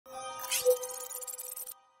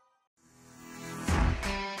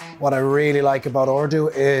What I really like about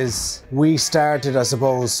Ordú is we started, I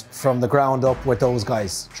suppose, from the ground up with those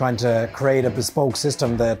guys, trying to create a bespoke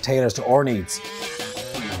system that tailors to our needs.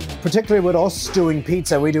 Particularly with us doing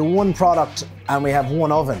pizza, we do one product and we have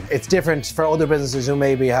one oven. It's different for other businesses who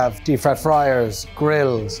maybe have deep fat fryers,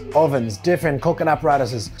 grills, ovens, different cooking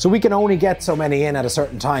apparatuses. So we can only get so many in at a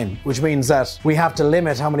certain time, which means that we have to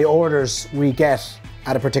limit how many orders we get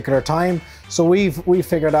at a particular time. So we've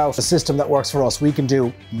figured out a system that works for us. We can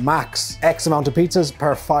do max X amount of pizzas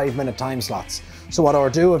per 5-minute time slots. So what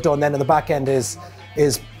Ordú have done then in the back end is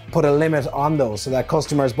put a limit on those so that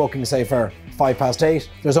customers booking, say for 8:05,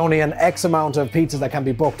 there's only an X amount of pizzas that can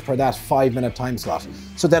be booked per that 5-minute time slot.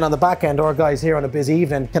 So then on the back end, our guys here on a busy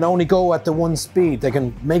evening can only go at the one speed. They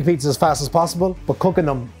can make pizzas as fast as possible, but cooking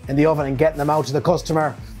them in the oven and getting them out to the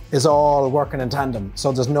customer is all working in tandem.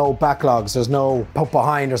 So there's no backlogs, there's no put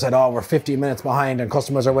behind or said, oh, we're 15 minutes behind and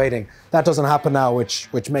customers are waiting. That doesn't happen now, which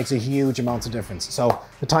makes a huge amount of difference. So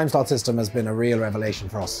the time slot system has been a real revelation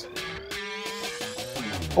for us.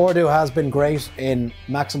 Ordú has been great in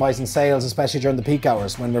maximising sales, especially during the peak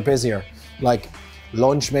hours when we're busier, like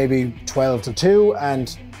lunch maybe 12 to 2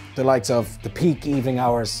 and the likes of the peak evening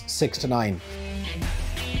hours 6 to 9.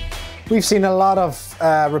 We've seen a lot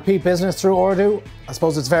of repeat business through Ordú. I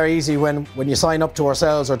suppose it's very easy when you sign up to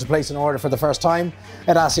ourselves or to place an order for the first time,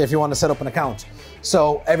 it asks you if you want to set up an account.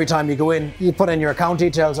 So every time you go in, you put in your account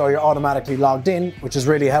details or you're automatically logged in, which is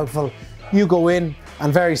really helpful. You go in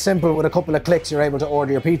and very simple, with a couple of clicks, you're able to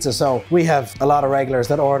order your pizza. So we have a lot of regulars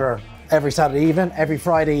that order every Saturday evening, every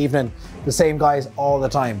Friday evening, the same guys all the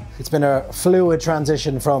time. It's been a fluid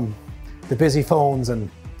transition from the busy phones and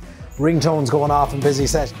ringtones going off and busy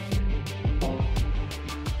sessions.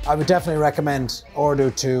 I would definitely recommend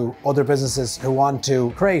Ordú to other businesses who want to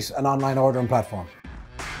create an online ordering platform.